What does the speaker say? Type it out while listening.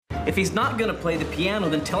If he's not gonna play the piano,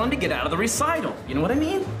 then tell him to get out of the recital. You know what I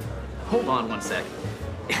mean? Hold on one sec.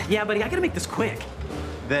 Yeah, buddy, I gotta make this quick.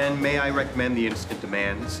 Then may I recommend the instant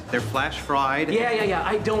demands? They're flash fried. Yeah.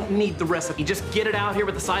 I don't need the recipe. Just get it out here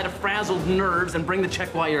with the side of frazzled nerves and bring the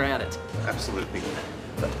check while you're at it. Absolutely.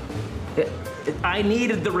 I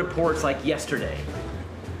needed the reports like yesterday.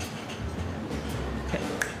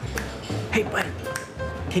 Hey, buddy,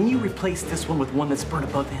 can you replace this one with one that's burnt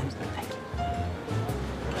above the end? Thank you.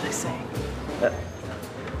 What was I saying?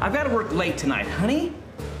 I've got to work late tonight, honey.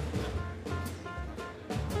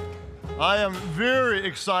 I am very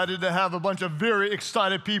excited to have a bunch of very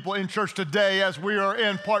excited people in church today as we are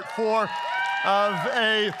in part 4 of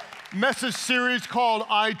a message series called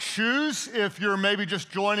I Choose. If you're maybe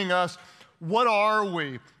just joining us, what are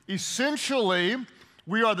we? Essentially,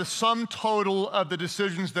 we are the sum total of the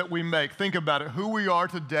decisions that we make. Think about it. Who we are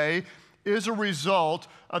today is a result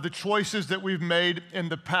of the choices that we've made in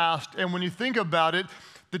the past. And when you think about it,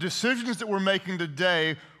 the decisions that we're making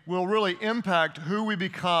today will really impact who we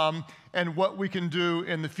become and what we can do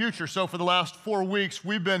in the future. So for the last 4 weeks,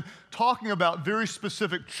 we've been talking about very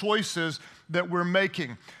specific choices that we're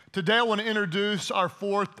making. Today, I want to introduce our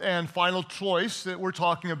fourth and final choice that we're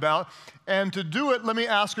talking about. And to do it, let me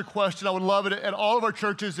ask a question. I would love it at all of our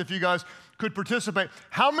churches if you guys could participate.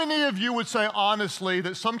 How many of you would say honestly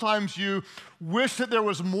that sometimes you wish that there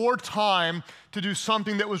was more time to do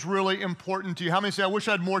something that was really important to you? How many say, I wish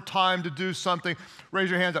I had more time to do something? Raise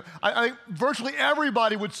your hands up. I think virtually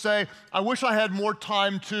everybody would say, I wish I had more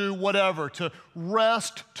time to whatever, to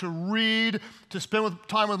rest, to read, to spend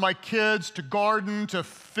time with my kids, to garden, to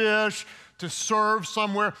fish, to serve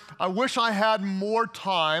somewhere. I wish I had more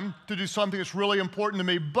time to do something that's really important to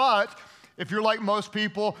me. But if you're like most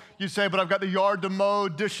people, you say, but I've got the yard to mow,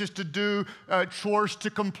 dishes to do, chores to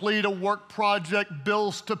complete, a work project,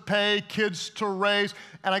 bills to pay, kids to raise,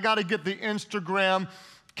 and I got to get the Instagram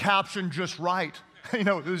caption just right. You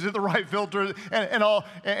know, is it the right filter, and on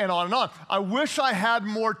and on. I wish I had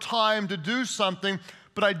more time to do something,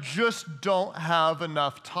 but I just don't have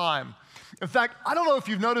enough time. In fact, I don't know if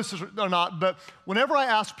you've noticed this or not, but whenever I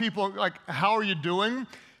ask people, like, how are you doing?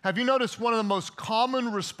 Have you noticed one of the most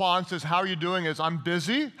common responses, how are you doing, is I'm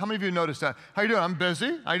busy? How many of you noticed that? How you doing? I'm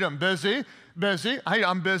busy. How you doing? Busy. Hey,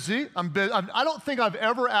 I'm busy. I'm busy. I don't think I've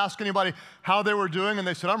ever asked anybody how they were doing and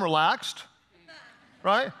they said, I'm relaxed,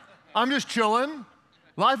 right? I'm just chilling.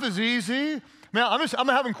 Life is easy. Man, I'm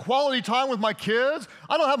having quality time with my kids.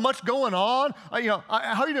 I don't have much going on.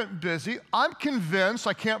 How are you doing? Busy. I'm convinced,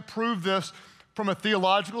 I can't prove this from a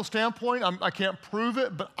theological standpoint. I can't prove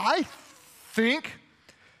it, but I think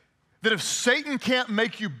that if Satan can't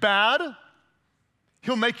make you bad,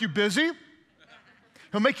 he'll make you busy.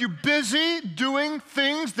 He'll make you busy doing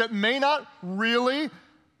things that may not really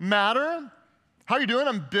matter. How are you doing?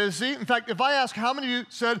 I'm busy. In fact, if I ask how many of you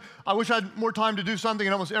said, I wish I had more time to do something,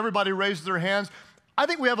 and almost everybody raised their hands, I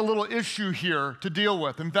think we have a little issue here to deal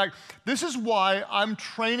with. In fact, this is why I'm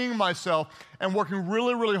training myself and working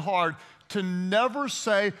really, really hard to never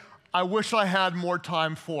say, I wish I had more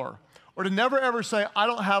time for, or to never ever say, I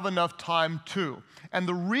don't have enough time to. And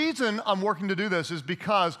the reason I'm working to do this is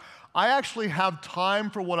because I actually have time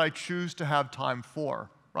for what I choose to have time for,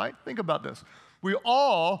 right? Think about this. We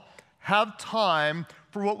all have time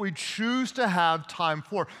for what we choose to have time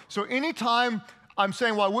for. So anytime I'm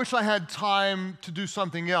saying, well, I wish I had time to do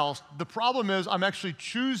something else, the problem is I'm actually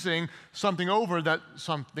choosing something over that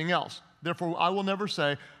something else. Therefore, I will never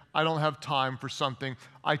say, I don't have time for something.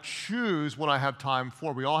 I choose what I have time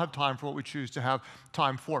for. We all have time for what we choose to have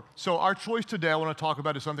time for. So our choice today I want to talk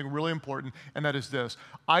about is something really important, and that is this.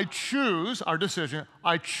 I choose, our decision,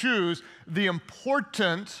 I choose the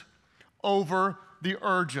important over the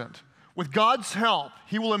urgent. With God's help,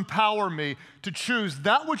 He will empower me to choose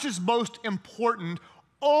that which is most important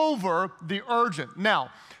over the urgent.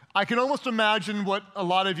 Now, I can almost imagine what a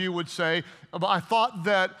lot of you would say. I thought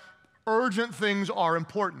that urgent things are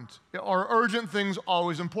important. Are urgent things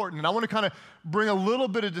always important? And I want to kind of bring a little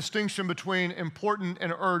bit of distinction between important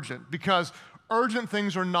and urgent, because urgent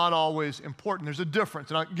things are not always important. There's a difference,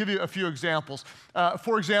 and I'll give you a few examples.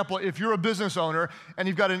 For example, if you're a business owner and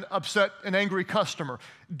you've got an upset and angry customer,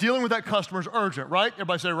 dealing with that customer is urgent, right?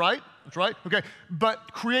 Everybody say right? That's right? Okay.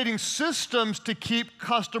 But creating systems to keep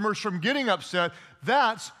customers from getting upset,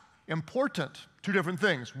 that's important. Two different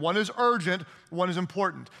things. One is urgent, one is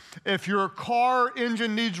important. If your car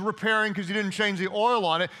engine needs repairing because you didn't change the oil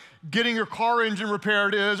on it, getting your car engine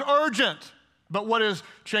repaired is urgent. But what is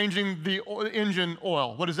changing the engine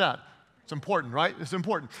oil? What is that? It's important, right? It's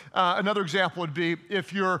important. Another example would be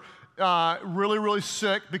if you're really, really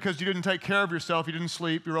sick because you didn't take care of yourself, you didn't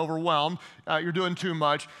sleep, you're overwhelmed, you're doing too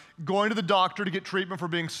much, going to the doctor to get treatment for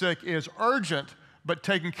being sick is urgent, but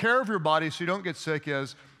taking care of your body so you don't get sick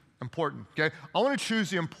is important, okay? I want to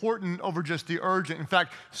choose the important over just the urgent. In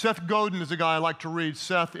fact, Seth Godin is a guy I like to read.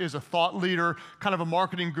 Seth is a thought leader, kind of a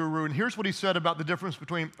marketing guru, and here's what he said about the difference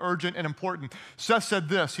between urgent and important. Seth said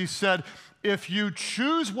this, he said, if you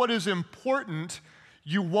choose what is important,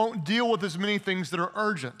 you won't deal with as many things that are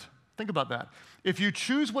urgent. Think about that. If you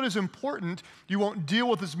choose what is important, you won't deal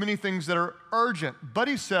with as many things that are urgent. But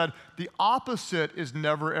he said, the opposite is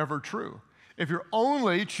never, ever true. If you're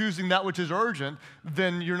only choosing that which is urgent,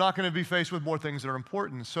 then you're not going to be faced with more things that are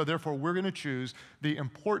important. So therefore, we're going to choose the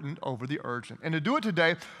important over the urgent. And to do it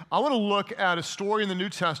today, I want to look at a story in the New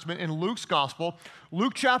Testament in Luke's Gospel,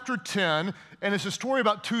 Luke chapter 10, and it's a story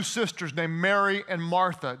about two sisters named Mary and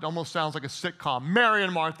Martha. It almost sounds like a sitcom, Mary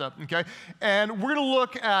and Martha, okay? And we're going to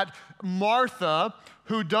look at Martha,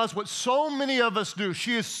 who does what so many of us do.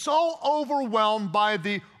 She is so overwhelmed by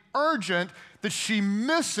the urgent that she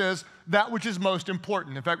misses that which is most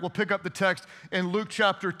important. In fact, we'll pick up the text in Luke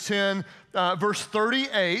chapter 10, verse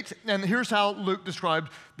 38, and here's how Luke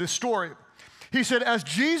described this story. He said, as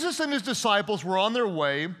Jesus and his disciples were on their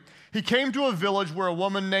way, he came to a village where a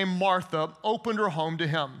woman named Martha opened her home to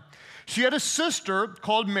him. She had a sister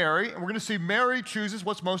called Mary, and we're going to see Mary chooses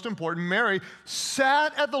what's most important. Mary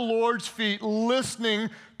sat at the Lord's feet listening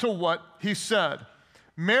to what he said.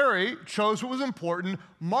 Mary chose what was important.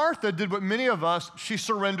 Martha did what many of us, she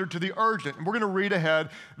surrendered to the urgent. And we're going to read ahead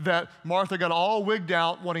that Martha got all wigged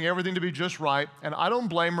out, wanting everything to be just right. And I don't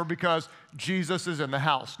blame her because Jesus is in the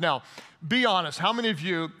house. Now, be honest. How many of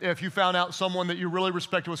you, if you found out someone that you really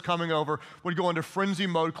respected was coming over, would go into frenzy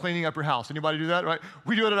mode cleaning up your house? Anybody do that, right?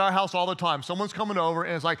 We do it at our house all the time. Someone's coming over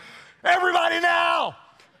and it's like, everybody now!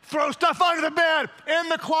 Throw stuff under the bed, in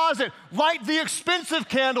the closet, light the expensive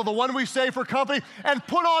candle, the one we save for company, and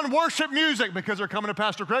put on worship music because they're coming to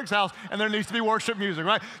Pastor Craig's house and there needs to be worship music,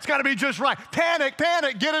 right? It's got to be just right. Panic,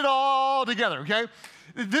 panic, get it all together, okay?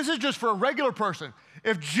 This is just for a regular person.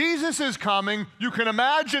 If Jesus is coming, you can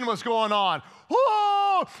imagine what's going on.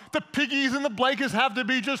 Oh, the piggies and the blankets have to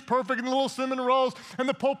be just perfect, and the little cinnamon rolls, and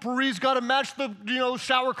the potpourri's got to match the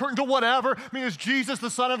shower curtain to whatever. I mean, is Jesus the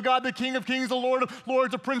Son of God, the King of Kings, the Lord of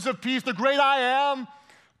Lords, the Prince of Peace, the great I am,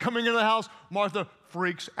 coming into the house? Martha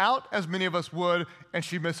freaks out, as many of us would, and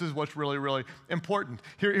she misses what's really, really important.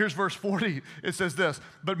 Here's verse 40. It says this,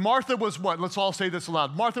 but Martha was what? Let's all say this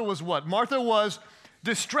aloud. Martha was what? Martha was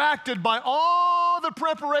distracted by all the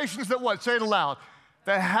preparations that what? Say it aloud.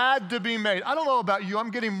 That had to be made. I don't know about you, I'm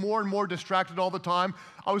getting more and more distracted all the time.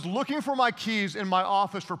 I was looking for my keys in my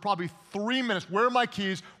office for probably 3 minutes. Where are my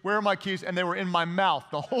keys? Where are my keys? And they were in my mouth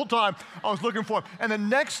the whole time I was looking for them. And the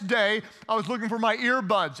next day, I was looking for my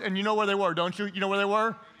earbuds. And you know where they were, don't you? You know where they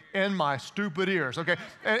were? In my stupid ears, okay?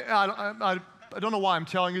 And I don't know why I'm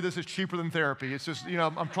telling you this. It's cheaper than therapy. It's just,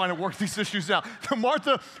 I'm trying to work these issues out.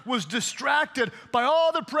 Martha was distracted by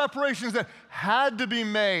all the preparations that had to be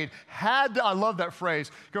made. I love that phrase.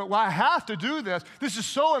 Well, I have to do this. This is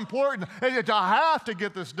so important. I have to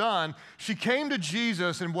get this done. She came to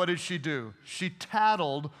Jesus, and what did she do? She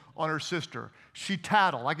tattled on her sister. She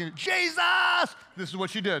tattled. Like, Jesus! This is what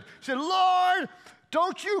she did. She said, Lord,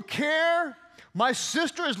 don't you care? My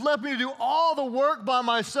sister has left me to do all the work by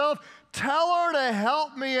myself. Tell her to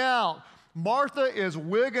help me out. Martha is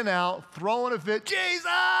wigging out, throwing a fit. Jesus,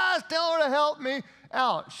 tell her to help me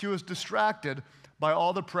out. She was distracted by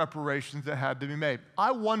all the preparations that had to be made.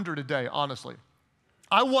 I wonder today, honestly,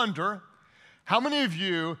 I wonder how many of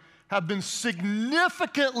you have been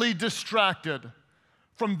significantly distracted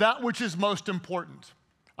from that which is most important.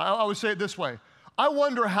 I would say it this way. I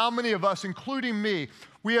wonder how many of us, including me,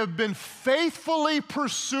 we have been faithfully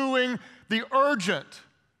pursuing the urgent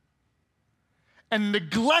and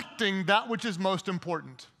neglecting that which is most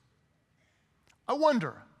important. I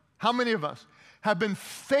wonder how many of us have been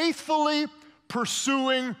faithfully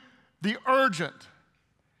pursuing the urgent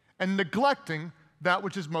and neglecting that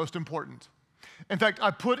which is most important. In fact,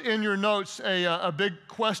 I put in your notes a big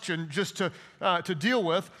question just to deal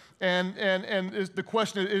with, and the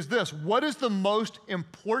question is this: what is the most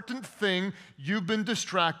important thing you've been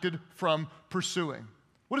distracted from pursuing?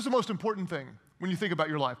 What is the most important thing when you think about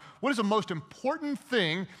your life? What is the most important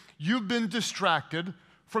thing you've been distracted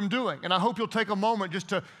from doing? And I hope you'll take a moment just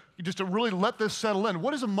to just to really let this settle in.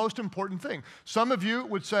 What is the most important thing? Some of you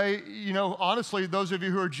would say, honestly, those of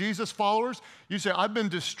you who are Jesus followers, you say, I've been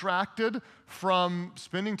distracted from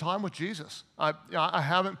spending time with Jesus. I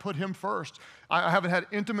haven't put him first. I haven't had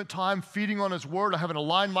intimate time feeding on his word. I haven't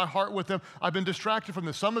aligned my heart with him. I've been distracted from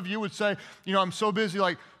this. Some of you would say, I'm so busy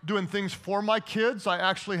like doing things for my kids, I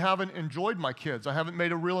actually haven't enjoyed my kids. I haven't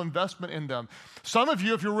made a real investment in them. Some of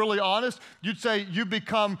you, if you're really honest, you'd say you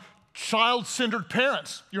become child-centered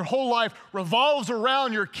parents. Your whole life revolves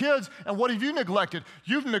around your kids, and what have you neglected?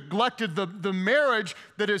 You've neglected the marriage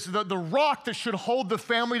that is the rock that should hold the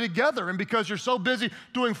family together, and because you're so busy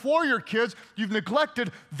doing for your kids, you've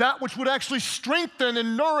neglected that which would actually strengthen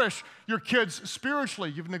and nourish your kids spiritually.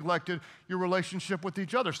 You've neglected your relationship with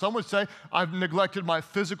each other. Some would say, I've neglected my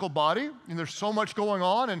physical body, and there's so much going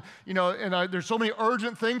on, and there's so many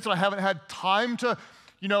urgent things that I haven't had time to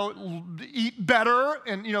eat better,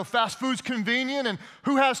 and, fast food's convenient, and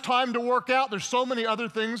who has time to work out? There's so many other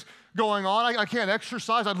things going on. I can't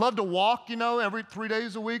exercise. I'd love to walk, every 3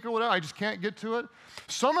 days a week or whatever. I just can't get to it.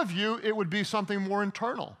 Some of you, it would be something more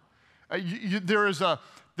internal. There's an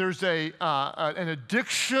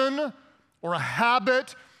addiction or a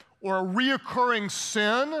habit or a reoccurring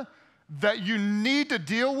sin that you need to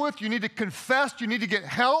deal with. You need to confess. You need to get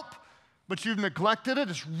help. But you've neglected it.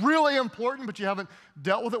 It's really important, but you haven't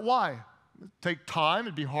dealt with it. Why? It'd take time.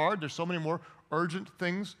 It'd be hard. There's so many more urgent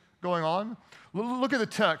things going on. Look at the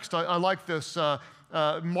text. I like this.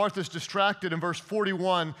 Martha's distracted. In verse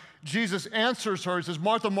 41, Jesus answers her. He says,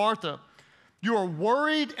 Martha, Martha, you are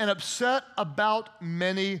worried and upset about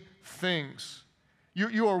many things.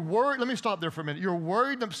 You are worried. Let me stop there for a minute. You're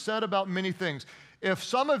worried and upset about many things. If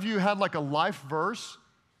some of you had like a life verse,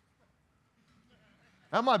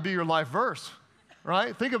 that might be your life verse,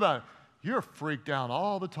 right? Think about it. You're freaked out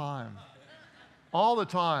all the time. All the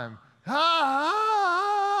time. Am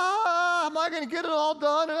I going to get it all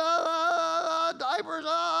done? Diapers,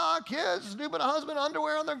 kids, stupid husband,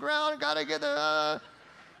 underwear on the ground, got to get the...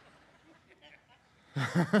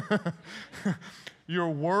 You're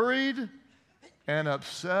worried and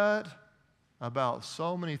upset about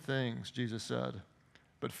so many things, Jesus said.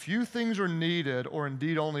 But few things are needed, or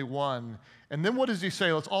indeed only one. And then what does he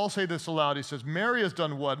say? Let's all say this aloud. He says, Mary has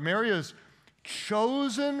done what? Mary has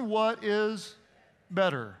chosen what is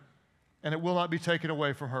better, and it will not be taken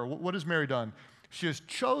away from her. What has Mary done? She has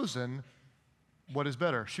chosen what is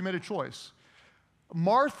better. She made a choice.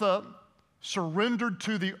 Martha surrendered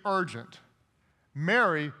to the urgent.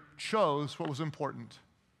 Mary chose what was important.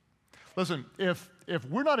 Listen, if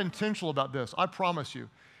we're not intentional about this, I promise you,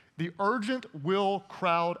 the urgent will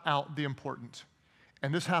crowd out the important.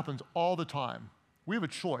 And this happens all the time. We have a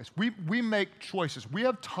choice. We make choices. We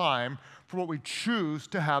have time for what we choose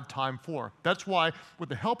to have time for. That's why, with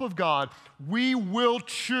the help of God, we will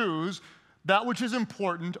choose that which is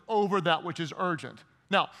important over that which is urgent.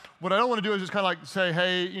 Now, what I don't want to do is just kind of like say,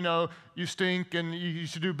 hey, you stink and you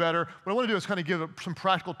should do better. What I want to do is kind of give some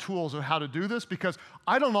practical tools of how to do this, because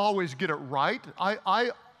I don't always get it right.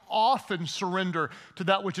 I often surrender to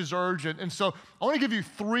that which is urgent. And so I want to give you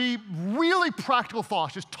 3 really practical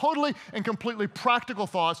thoughts, just totally and completely practical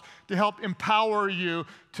thoughts to help empower you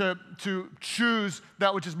to choose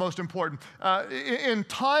that which is most important. In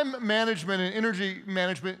time management and energy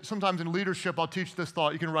management, sometimes in leadership, I'll teach this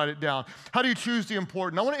thought. You can write it down. How do you choose the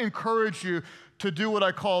important? I want to encourage you to do what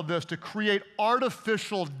I call this, to create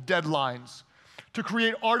artificial deadlines. To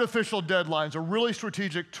create artificial deadlines, a really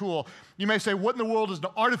strategic tool. You may say, what in the world is an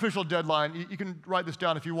artificial deadline? You can write this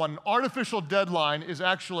down if you want. An artificial deadline is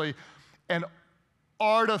actually an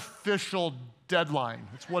artificial deadline.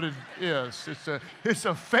 That's what it is. It's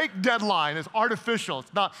a fake deadline. It's artificial.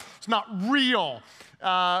 It's not real.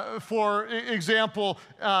 For example,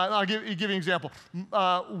 I'll give you an example.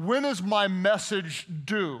 When is my message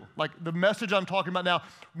due? Like the message I'm talking about now,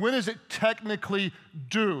 when is it technically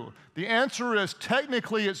due? The answer is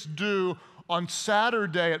technically it's due on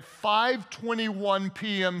Saturday at 5:21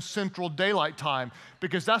 p.m. Central Daylight Time,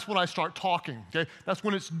 because that's when I start talking, okay? That's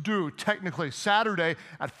when it's due, technically, Saturday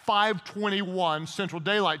at 5:21 Central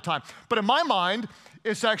Daylight Time. But in my mind,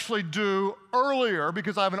 it's actually due earlier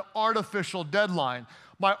because I have an artificial deadline.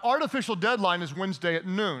 My artificial deadline is Wednesday at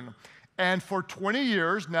noon. And for 20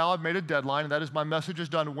 years now, I've made a deadline, and that is my message is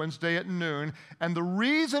done Wednesday at noon. And the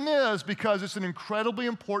reason is because it's an incredibly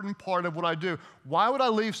important part of what I do. Why would I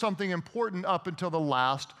leave something important up until the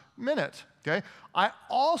last minute? okay? I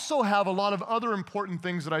also have a lot of other important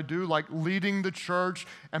things that I do, like leading the church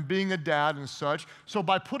and being a dad and such. So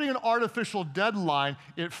by putting an artificial deadline,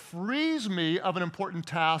 it frees me of an important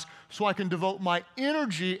task so I can devote my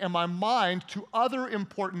energy and my mind to other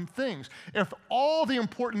important things. If all the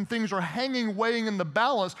important things are hanging, weighing in the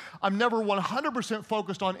balance, I'm never 100%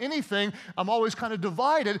 focused on anything. I'm always kind of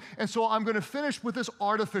divided, and so I'm going to finish with this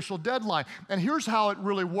artificial deadline. And here's how it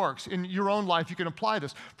really works. In your own life, you can apply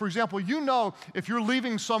this. For example, you know if you're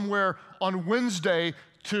leaving somewhere on Wednesday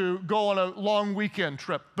to go on a long weekend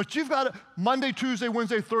trip, but you've got Monday, Tuesday,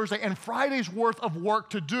 Wednesday, Thursday, and Friday's worth of work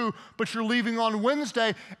to do, but you're leaving on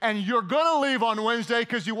Wednesday, and you're gonna leave on Wednesday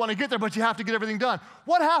because you want to get there, but you have to get everything done.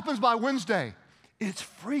 What happens by Wednesday? It's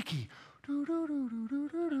freaky.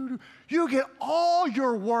 You get all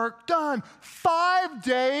your work done. 5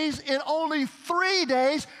 days in only 3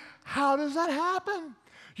 days. How does that happen?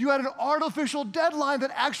 You had an artificial deadline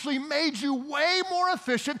that actually made you way more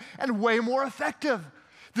efficient and way more effective.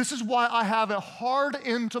 This is why I have a hard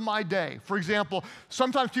end to my day. For example,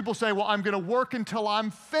 sometimes people say, well, I'm going to work until I'm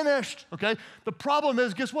finished, okay? The problem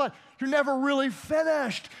is, guess what? You're never really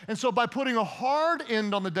finished. And so by putting a hard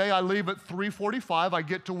end on the day, I leave at 3:45. I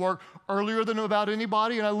get to work earlier than about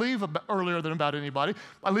anybody, and I leave earlier than about anybody.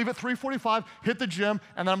 I leave at 3:45, hit the gym,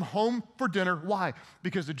 and then I'm home for dinner. Why?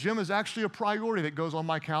 Because the gym is actually a priority that goes on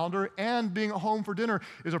my calendar, and being at home for dinner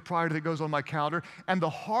is a priority that goes on my calendar. And the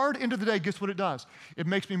hard end of the day, guess what it does? It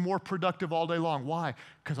makes me more productive all day long. Why?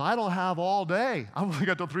 Because I don't have all day. I've only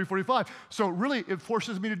got till 3:45. So really, it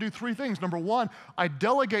forces me to do three things. Number one, I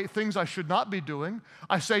delegate things I should not be doing.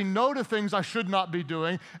 I say no to things I should not be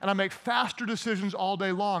doing. And I make faster decisions all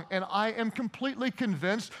day long. And I am completely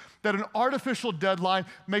convinced that an artificial deadline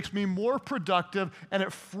makes me more productive, and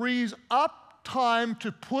it frees up time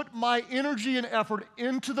to put my energy and effort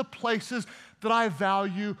into the places that I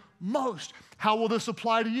value most. How will this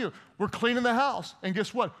apply to you? We're cleaning the house, and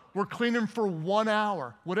guess what? We're cleaning for 1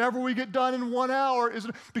 hour. Whatever we get done in 1 hour is,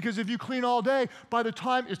 because if you clean all day, by the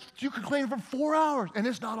time you can clean for 4 hours, and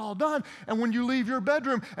it's not all done. And when you leave your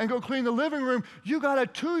bedroom and go clean the living room, you got a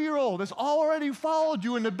 2-year-old that's already followed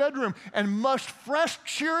you in the bedroom and mushed fresh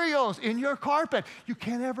Cheerios in your carpet. You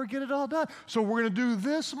can't ever get it all done. So we're going to do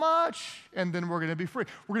this much, and then we're going to be free.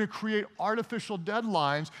 We're going to create artificial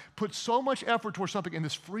deadlines, put so much effort towards something, and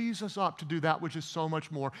this frees us up to do that which is so much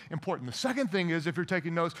more important. The second thing is, if you're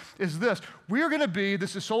taking notes, is this. We are going to be,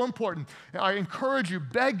 this is so important, I encourage you,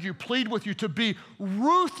 beg you, plead with you to be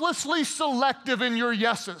ruthlessly selective in your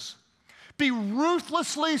yeses. Be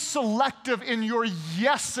ruthlessly selective in your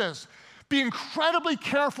yeses. Be incredibly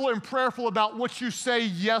careful and prayerful about what you say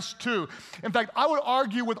yes to. In fact, I would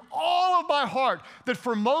argue with all of my heart that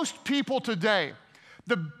for most people today,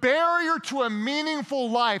 the barrier to a meaningful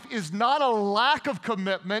life is not a lack of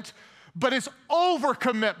commitment, but it's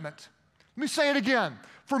overcommitment. Let me say it again.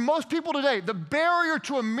 For most people today, the barrier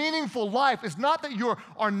to a meaningful life is not that you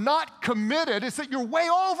are not committed, it's that you're way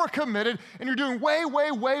overcommitted and you're doing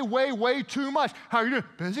way too much. How are you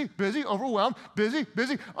doing? Busy, overwhelmed, busy.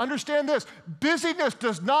 Understand this. Busyness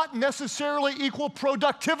does not necessarily equal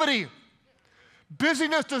productivity.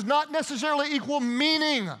 Busyness does not necessarily equal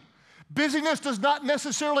meaning. Busyness does not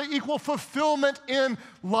necessarily equal fulfillment in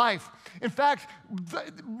life. In fact,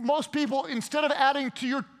 most people, instead of adding to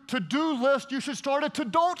your to-do list, you should start a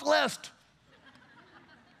to-don't list.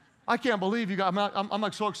 I can't believe you guys, I'm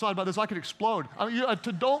like so excited about this, I could explode. I mean, a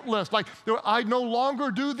to-don't list, like I no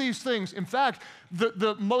longer do these things. In fact,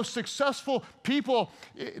 the most successful people,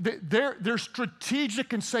 they're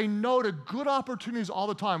strategic and say no to good opportunities all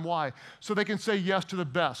the time. Why? So they can say yes to the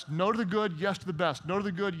best. No to the good, yes to the best. No to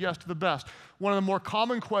the good, yes to the best. One of the more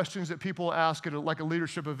common questions that people ask at a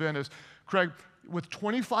leadership event is, Craig, with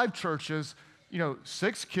 25 churches,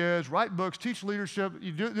 6 kids, write books, teach leadership,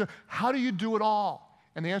 how do you do it all?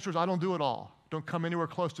 And the answer is, I don't do it all. Don't come anywhere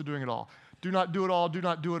close to doing it all. Do not do it all, do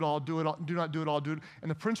not do it all, do not do it all.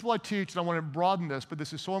 And the principle I teach, and I want to broaden this, but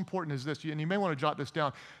this is so important, is this, and you may want to jot this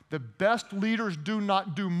down. The best leaders do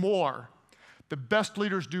not do more. The best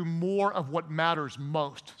leaders do more of what matters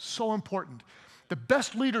most. So important. The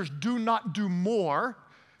best leaders do not do more.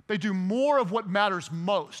 They do more of what matters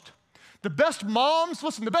most. The best moms,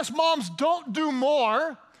 listen, the best moms don't do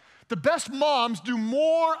more. The best moms do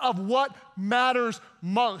more of what matters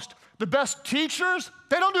most. The best teachers,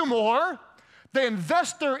 they don't do more. They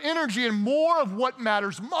invest their energy in more of what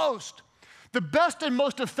matters most. The best and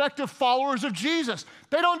most effective followers of Jesus,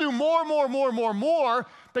 they don't do more.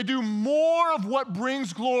 They do more of what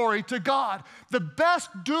brings glory to God. The best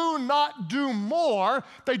do not do more.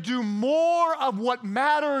 They do more of what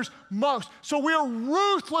matters most. So we are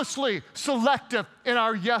ruthlessly selective in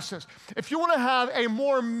our yeses. If you want to have a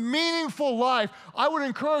more meaningful life, I would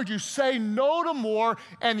encourage you, say no to more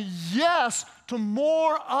and yes to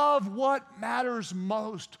more of what matters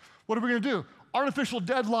most. What are we going to do? Artificial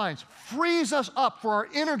deadlines frees us up for our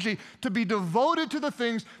energy to be devoted to the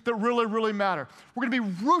things that really, really matter. We're going to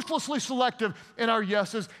be ruthlessly selective in our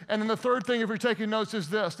yeses. And then the third thing, if you're taking notes, is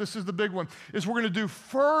this is the big one, is we're going to do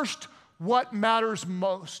first what matters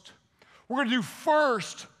most. We're going to do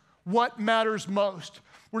first what matters most.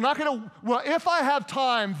 We're not going to, well, if I have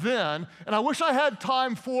time then, and I wish I had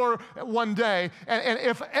time for one day, and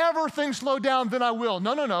if ever things slow down, then I will.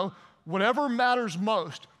 No. Whatever matters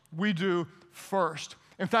most, we do first.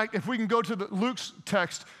 In fact, if we can go to Luke's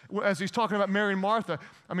text as he's talking about Mary and Martha,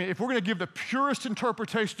 I mean, if we're going to give the purest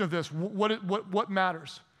interpretation of this, what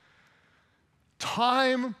matters?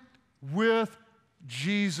 Time with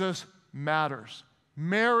Jesus matters.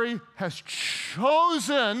 Mary has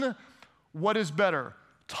chosen what is better.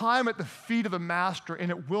 Time at the feet of the Master,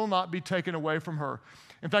 and it will not be taken away from her.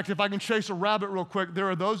 In fact, if I can chase a rabbit real quick, there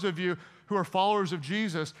are those of you who are followers of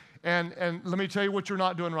Jesus, and let me tell you what you're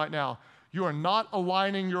not doing right now. You are not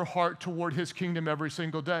aligning your heart toward his kingdom every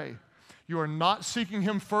single day. You are not seeking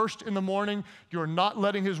him first in the morning. You are not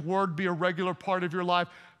letting his word be a regular part of your life.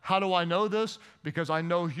 How do I know this? Because I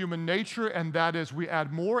know human nature, and that is we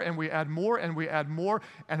add more and we add more and we add more,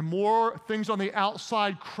 and more things on the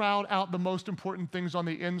outside crowd out the most important things on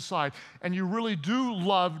the inside. And you really do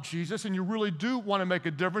love Jesus, and you really do want to make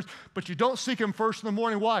a difference, but you don't seek him first in the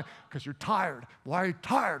morning. Why? Because you're tired. Why are you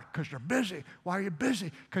tired? Because you're busy. Why are you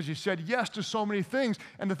busy? Because you said yes to so many things,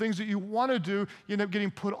 and the things that you want to do, you end up getting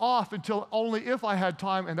put off until only if I had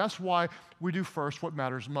time, and that's why we do first what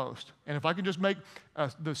matters most. And if I can just make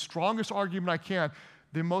the strongest argument I can,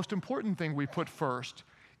 the most important thing we put first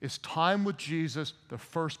is time with Jesus, the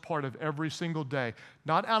first part of every single day.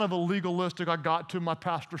 Not out of a legalistic, I got to, my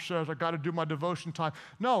pastor says, I got to do my devotion time.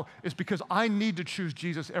 No, it's because I need to choose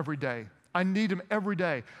Jesus every day. I need him every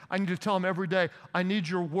day. I need to tell him every day, I need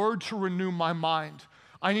your word to renew my mind.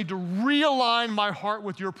 I need to realign my heart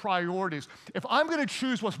with your priorities. If I'm going to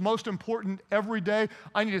choose what's most important every day,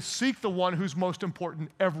 I need to seek the one who's most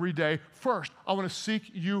important every day first. I want to seek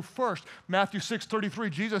you first. Matthew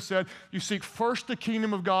 6:33, Jesus said, you seek first the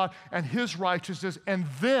kingdom of God and his righteousness, and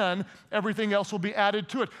then everything else will be added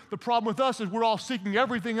to it. The problem with us is we're all seeking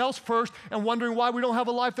everything else first and wondering why we don't have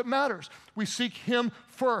a life that matters. We seek him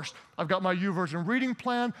first. I've got my YouVersion reading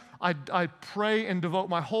plan. I pray and devote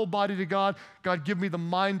my whole body to God. God, give me the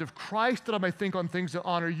mind of Christ that I may think on things that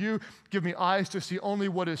honor you. Give me eyes to see only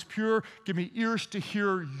what is pure. Give me ears to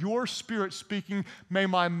hear your spirit speaking. May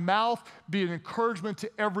my mouth be an encouragement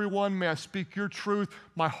to everyone. May I speak your truth.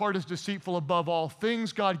 My heart is deceitful above all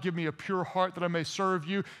things. God, give me a pure heart that I may serve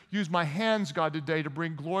you. Use my hands, God, today to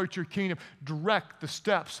bring glory to your kingdom. Direct the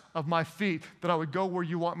steps of my feet that I would go where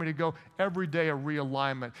you want me to go. Every day a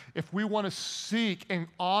realignment. If we want to seek and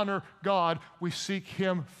honor God, we seek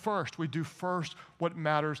him first. We do first what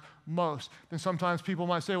matters most. Then sometimes people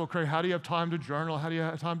might say, well, Craig, how do you have time to journal? How do you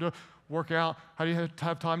have time to work out? How do you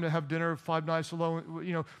have time to have dinner 5 nights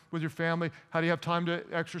alone, with your family? How do you have time to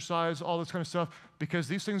exercise? All this kind of stuff. Because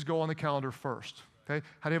these things go on the calendar first. Okay?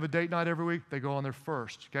 How do you have a date night every week? They go on there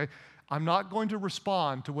first. Okay? I'm not going to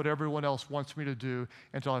respond to what everyone else wants me to do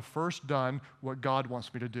until I've first done what God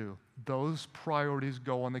wants me to do. Those priorities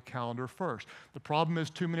go on the calendar first. The problem is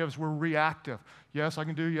too many of us, we're reactive. Yes, I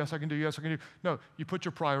can do, yes, I can do, yes, I can do. No, you put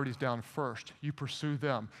your priorities down first. You pursue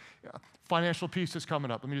them. Financial peace is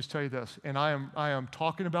coming up. Let me just tell you this. And I am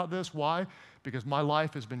talking about this. Why? Because my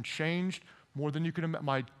life has been changed more than you can imagine.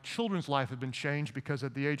 My children's life has been changed because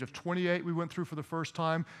at the age of 28, we went through for the first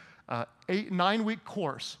time 9-week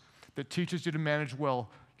course that teaches you to manage well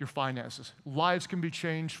your finances. Lives can be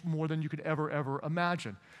changed more than you could ever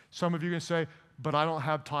imagine. Some of you are going to say, but I don't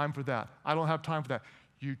have time for that. I don't have time for that.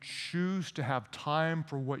 You choose to have time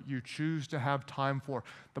for what you choose to have time for.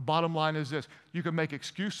 The bottom line is this. You can make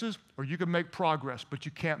excuses or you can make progress, but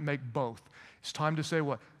you can't make both. It's time to say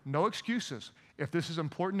what? No excuses. If this is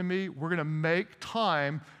important to me, we're going to make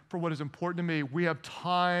time for what is important to me. We have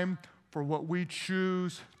time for what we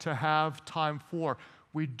choose to have time for.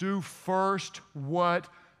 We do first what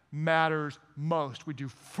matters most. We do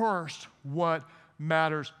first what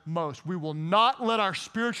matters most. We will not let our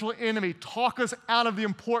spiritual enemy talk us out of the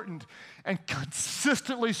important and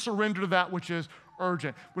consistently surrender to that which is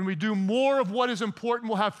urgent. When we do more of what is important,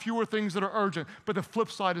 we'll have fewer things that are urgent. But the flip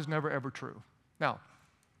side is never, ever true. Now,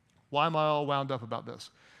 why am I all wound up about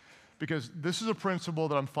this? Because this is a principle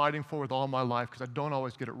that I'm fighting for with all my life because I don't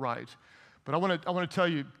always get it right. But I want to tell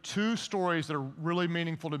you two stories that are really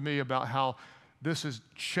meaningful to me about how this has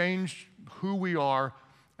changed who we are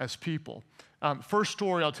as people. First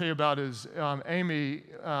story I'll tell you about is Amy,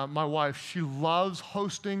 my wife. She loves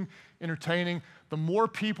hosting, entertaining. The more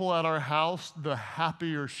people at our house, the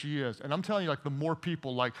happier she is. And I'm telling you, like, the more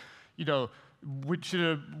people, like, you know, she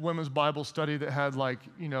did a women's Bible study that had, like,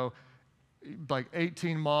 you know, like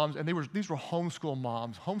 18 moms, and these were homeschool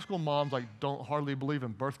moms. Homeschool moms, like, don't hardly believe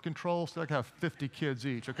in birth control, so they have 50 kids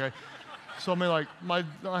each, okay? So I mean, like, my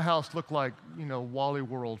house looked like, you know, Wally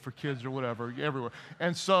World for kids or whatever, everywhere.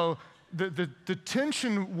 And so the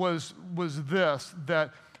tension was this,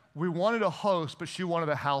 that we wanted a host, but she wanted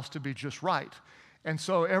the house to be just right. And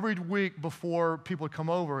so every week before people would come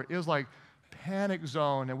over, it was like panic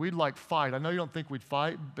zone, and we'd like fight. I know you don't think we'd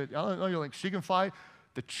fight, but I know you think she can fight.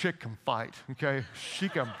 The chick can fight, okay? She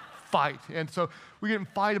can fight. And so we get in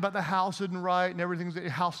fight about the house isn't right and everything's, the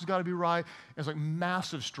house has got to be right. And it's like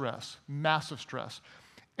massive stress.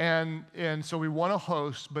 And so we want to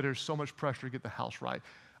host, but there's so much pressure to get the house right.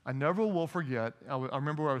 I never will forget, I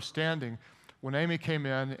remember where I was standing when Amy came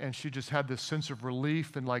in, and she just had this sense of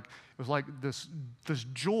relief, and like, it was like this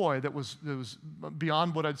joy that was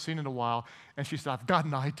beyond what I'd seen in a while. And she said, I've got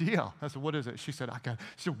an idea. I said, what is it? She said,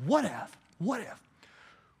 she said, what if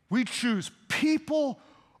we choose people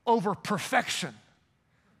over perfection?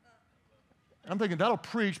 I'm thinking, that'll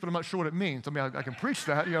preach, but I'm not sure what it means. I mean, I can preach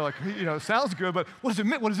that, you know, like, you know, it sounds good, but what does it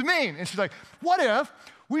mean? What does it mean? And she's like, what if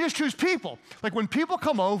we just choose people? Like, when people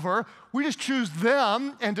come over, we just choose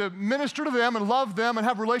them and to minister to them and love them and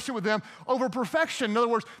have a relationship with them over perfection. In other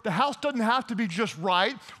words, the house doesn't have to be just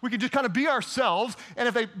right. We can just kind of be ourselves, and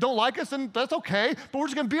if they don't like us, then that's okay, but we're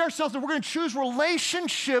just going to be ourselves, and we're going to choose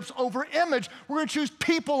relationships over image. We're going to choose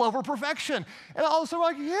people over perfection. And all of a sudden,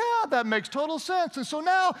 we're like, yeah, that makes total sense. And so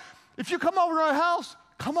now, if you come over to our house,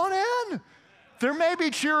 come on in. There may be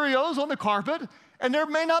Cheerios on the carpet, and there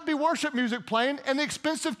may not be worship music playing, and the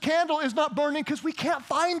expensive candle is not burning because we can't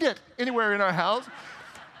find it anywhere in our house.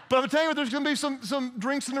 But I'm telling you, there's going to be some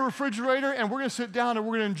drinks in the refrigerator, and we're going to sit down and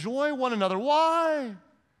we're going to enjoy one another. Why?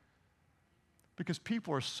 Because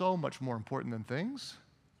people are so much more important than things.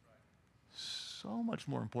 So much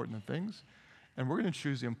more important than things. And we're going to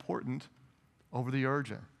choose the important over the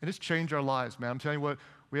urgent. And it's changed our lives, man. I'm telling you what,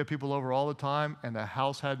 we have people over all the time, and the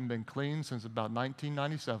house hadn't been cleaned since about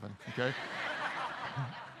 1997, okay?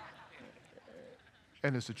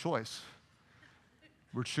 And it's a choice.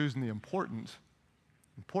 We're choosing the important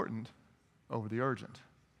over the urgent.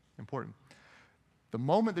 Important. The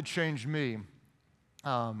moment that changed me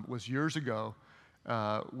was years ago.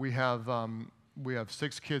 We have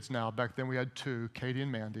 6 kids now. Back then we had 2, Katie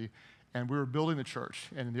and Mandy, and we were building the church.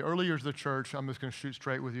 And in the early years of the church, I'm just going to shoot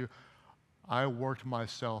straight with you, I worked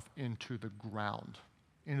myself into the ground,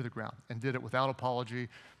 and did it without apology,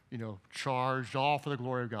 you know, charged, all for the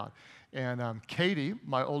glory of God. And Katie,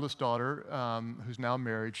 my oldest daughter, who's now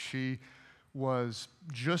married, she was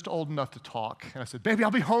just old enough to talk. And I said, baby,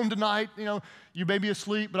 I'll be home tonight. You know, you may be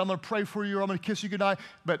asleep, but I'm going to pray for you, or I'm going to kiss you goodnight,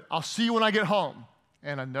 but I'll see you when I get home.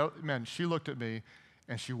 And I know, man, she looked at me,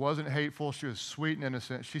 and she wasn't hateful. She was sweet and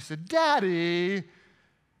innocent. She said, Daddy,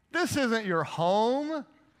 this isn't your home.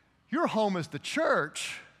 Your home is the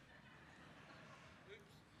church.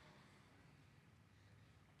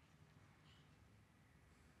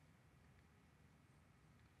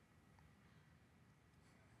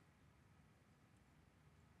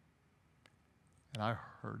 And I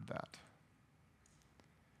heard that.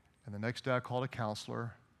 And the next day I called a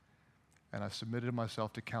counselor, and I submitted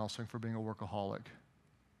myself to counseling for being a workaholic.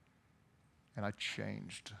 And I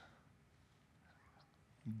changed.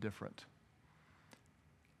 I'm different.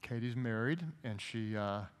 Katie's married, and she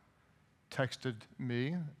texted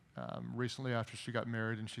me recently after she got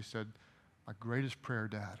married, and she said, my greatest prayer,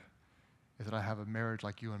 Dad, is that I have a marriage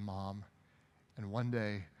like you and Mom, and one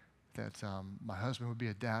day that my husband would be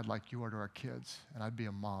a dad like you are to our kids, and I'd be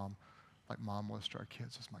a mom like Mom was to our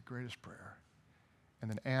kids. That's my greatest prayer. And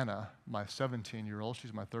then Anna, my 17-year-old,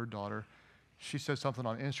 she's my third daughter, she said something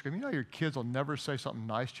on Instagram. You know, your kids will never say something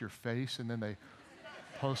nice to your face, and then they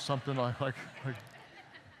post something like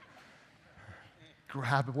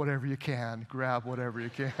grab whatever you can,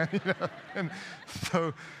 you know? And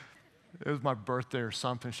so it was my birthday or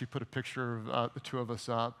something. She put a picture of the 2 of us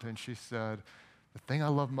up, and she said, the thing I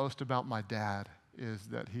love most about my dad is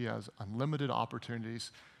that he has unlimited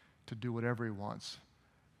opportunities to do whatever he wants,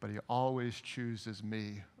 but he always chooses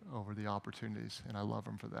me over the opportunities, and I love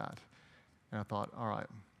him for that. And I thought, all right,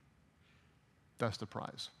 that's the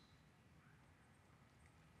prize.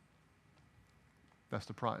 That's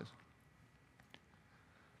the prize.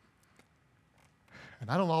 And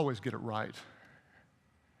I don't always get it right,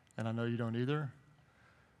 and I know you don't either,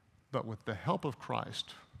 but with the help of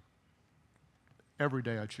Christ, every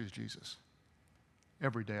day I choose Jesus.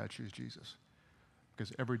 Every day I choose Jesus,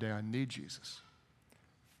 because every day I need Jesus.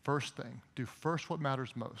 First thing, do first what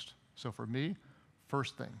matters most. So for me,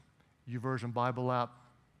 first thing, YouVersion Bible app,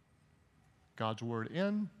 God's word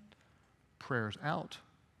in, prayers out,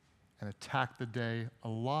 and attack the day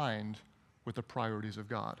aligned with the priorities of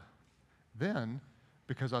God. Then,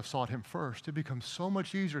 because I've sought him first, it becomes so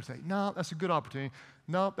much easier to say, no, that's a good opportunity.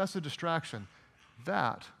 No, that's a distraction.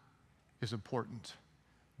 That is important.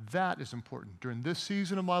 That is important. During this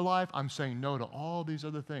season of my life, I'm saying no to all these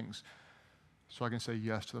other things so I can say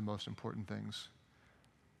yes to the most important things.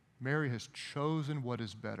 Mary has chosen what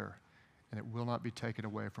is better, and it will not be taken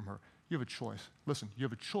away from her. You have a choice. Listen, you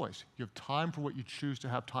have a choice. You have time for what you choose to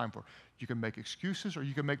have time for. You can make excuses or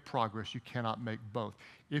you can make progress. You cannot make both.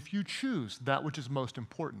 If you choose that which is most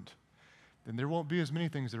important, then there won't be as many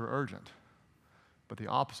things that are urgent. But the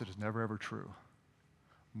opposite is never, ever true.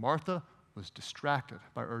 Martha was distracted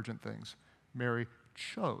by urgent things. Mary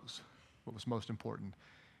chose what was most important,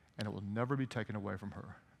 and it will never be taken away from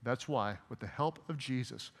her. That's why, with the help of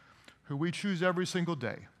Jesus, who we choose every single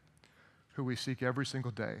day, who we seek every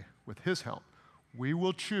single day, with his help, we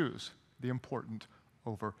will choose the important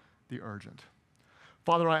over the urgent.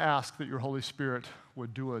 Father, I ask that your Holy Spirit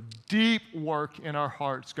would do a deep work in our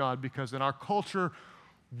hearts, God, because in our culture,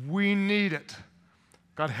 we need it.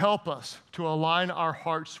 God, help us to align our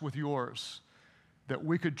hearts with yours, that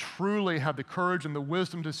we could truly have the courage and the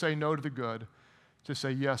wisdom to say no to the good, to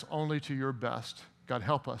say yes only to your best. God,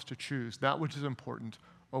 help us to choose that which is important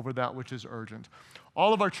over that which is urgent.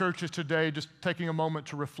 All of our churches today, just taking a moment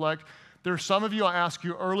to reflect, there are some of you, I asked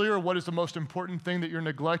you earlier, what is the most important thing that you're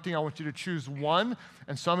neglecting? I want you to choose one,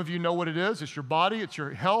 and some of you know what it is. It's your body, it's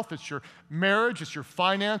your health, it's your marriage, it's your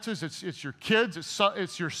finances, it's your kids,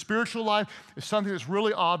 it's your spiritual life. It's something that's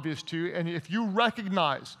really obvious to you, and if you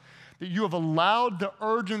recognize that you have allowed the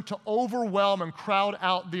urgent to overwhelm and crowd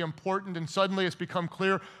out the important, and suddenly it's become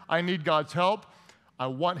clear, I need God's help, I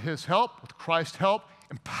want his help, with Christ's help,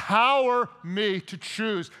 empower me to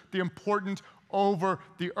choose the important over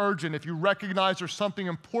the urgent. If you recognize there's something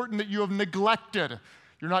important that you have neglected,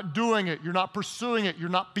 you're not doing it, you're not pursuing it, you're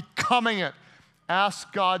not becoming it,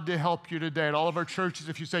 ask God to help you today. At all of our churches,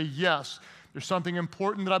 if you say, yes, there's something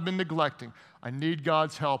important that I've been neglecting, I need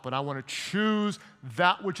God's help, and I want to choose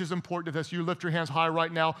that which is important to this. You lift your hands high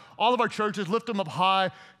right now. All of our churches, lift them up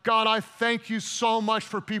high. God, I thank you so much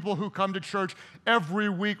for people who come to church every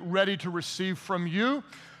week ready to receive from you.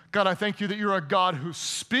 God, I thank you that you're a God who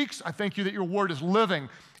speaks. I thank you that your word is living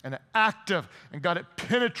and active. And God, it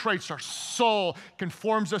penetrates our soul,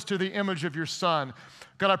 conforms us to the image of your Son.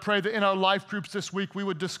 God, I pray that in our life groups this week, we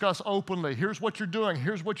would discuss openly, here's what you're doing,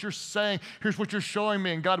 here's what you're saying, here's what you're showing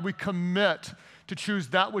me. And God, we commit to choose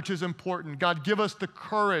that which is important. God, give us the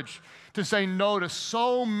courage to say no to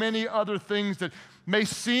so many other things that may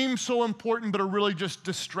seem so important, but are really just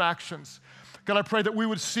distractions. God, I pray that we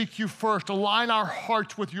would seek you first, align our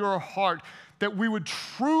hearts with your heart, that we would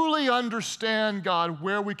truly understand, God,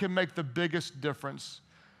 where we can make the biggest difference.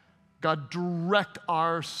 God, direct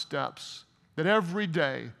our steps, that every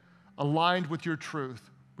day, aligned with your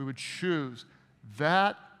truth, we would choose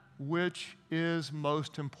that which is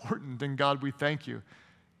most important. And God, we thank you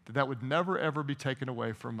that that would never, ever be taken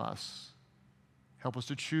away from us. Help us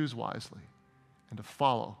to choose wisely and to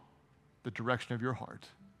follow the direction of your heart.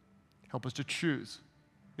 Help us to choose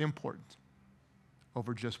the important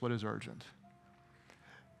over just what is urgent.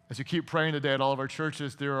 As you keep praying today at all of our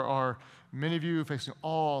churches, there are many of you facing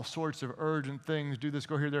all sorts of urgent things. Do this,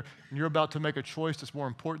 go here, there. And you're about to make a choice that's more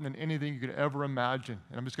important than anything you could ever imagine.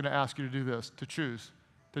 And I'm just going to ask you to do this, to choose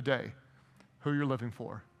today who you're living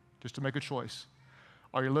for, just to make a choice.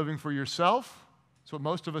 Are you living for yourself? That's what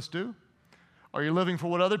most of us do. Are you living for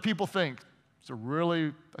what other people think? It's a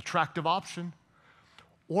really attractive option.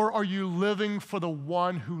 Or are you living for the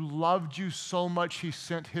one who loved you so much he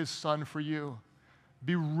sent his Son for you?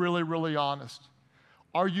 Be really, really honest.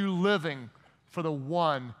 Are you living for the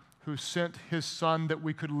one who sent his Son that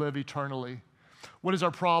we could live eternally? What is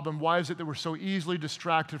our problem? Why is it that we're so easily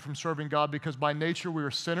distracted from serving God? Because by nature we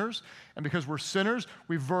are sinners, and because we're sinners,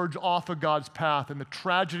 we verge off of God's path. And the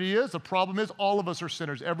tragedy is, the problem is, all of us are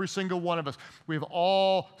sinners, every single one of us. We've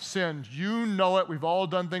all sinned. You know it. We've all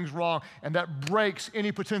done things wrong, and that breaks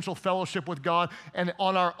any potential fellowship with God. And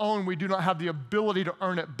on our own, we do not have the ability to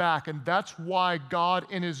earn it back. And that's why God,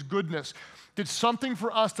 in His goodness, did something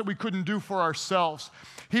for us that we couldn't do for ourselves.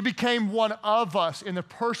 He became one of us in the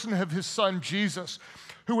person of His Son, Jesus,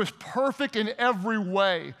 who was perfect in every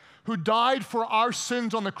way, who died for our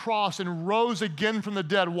sins on the cross and rose again from the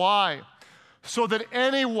dead. Why? So that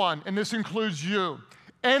anyone, and this includes you,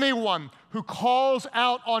 anyone who calls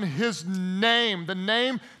out on His name, the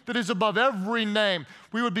name that is above every name,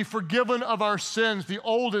 we would be forgiven of our sins. The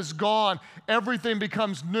old is gone. Everything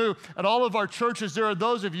becomes new. At all of our churches, there are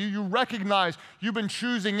those of you, you recognize you've been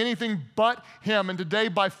choosing anything but Him. And today,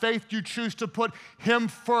 by faith, you choose to put Him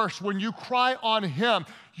first. When you cry on Him,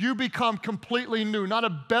 you become completely new. Not a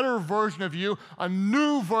better version of you, a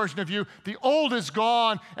new version of you. The old is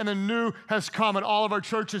gone and the new has come. At all of our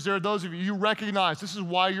churches, there are those of you, you recognize this is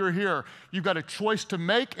why you're here. You've got a choice to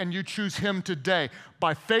make and you choose Him today.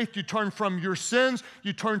 By faith, you turn from your sins,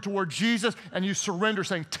 you turn toward Jesus, and you surrender,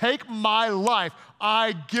 saying, take my life,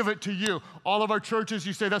 I give it to you. All of our churches,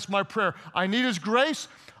 you say, that's my prayer. I need His grace.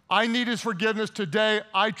 I need His forgiveness today.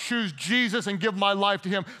 I choose Jesus and give my life to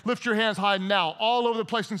Him. Lift your hands high now, all over the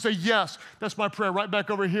place, and say, yes, that's my prayer. Right back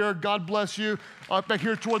over here. God bless you. Back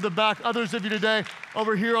here toward the back. Others of you today,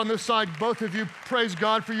 over here on this side, both of you, praise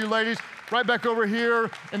God for you ladies. Right back over here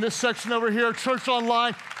in this section over here. Church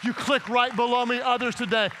Online, you click right below me. Others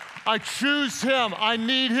today, I choose Him. I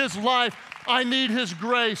need His life. I need His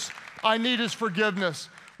grace. I need His forgiveness.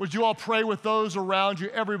 Would you all pray with those around you?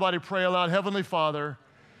 Everybody pray aloud. Heavenly Father,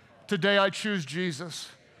 today I choose Jesus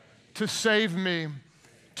to save me,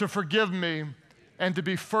 to forgive me, and to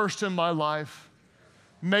be first in my life.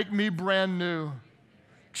 Make me brand new.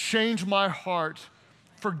 Change my heart.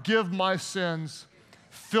 Forgive my sins.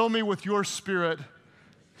 Fill me with your Spirit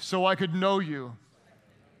so I could know you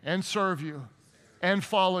and serve you and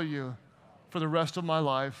follow you for the rest of my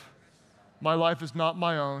life. My life is not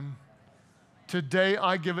my own. Today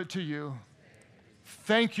I give it to you.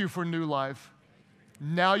 Thank you for new life.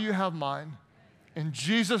 Now you have mine. In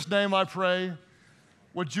Jesus' name I pray.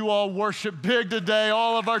 Would you all worship big today?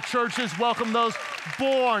 All of our churches welcome those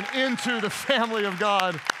born into the family of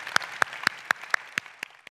God.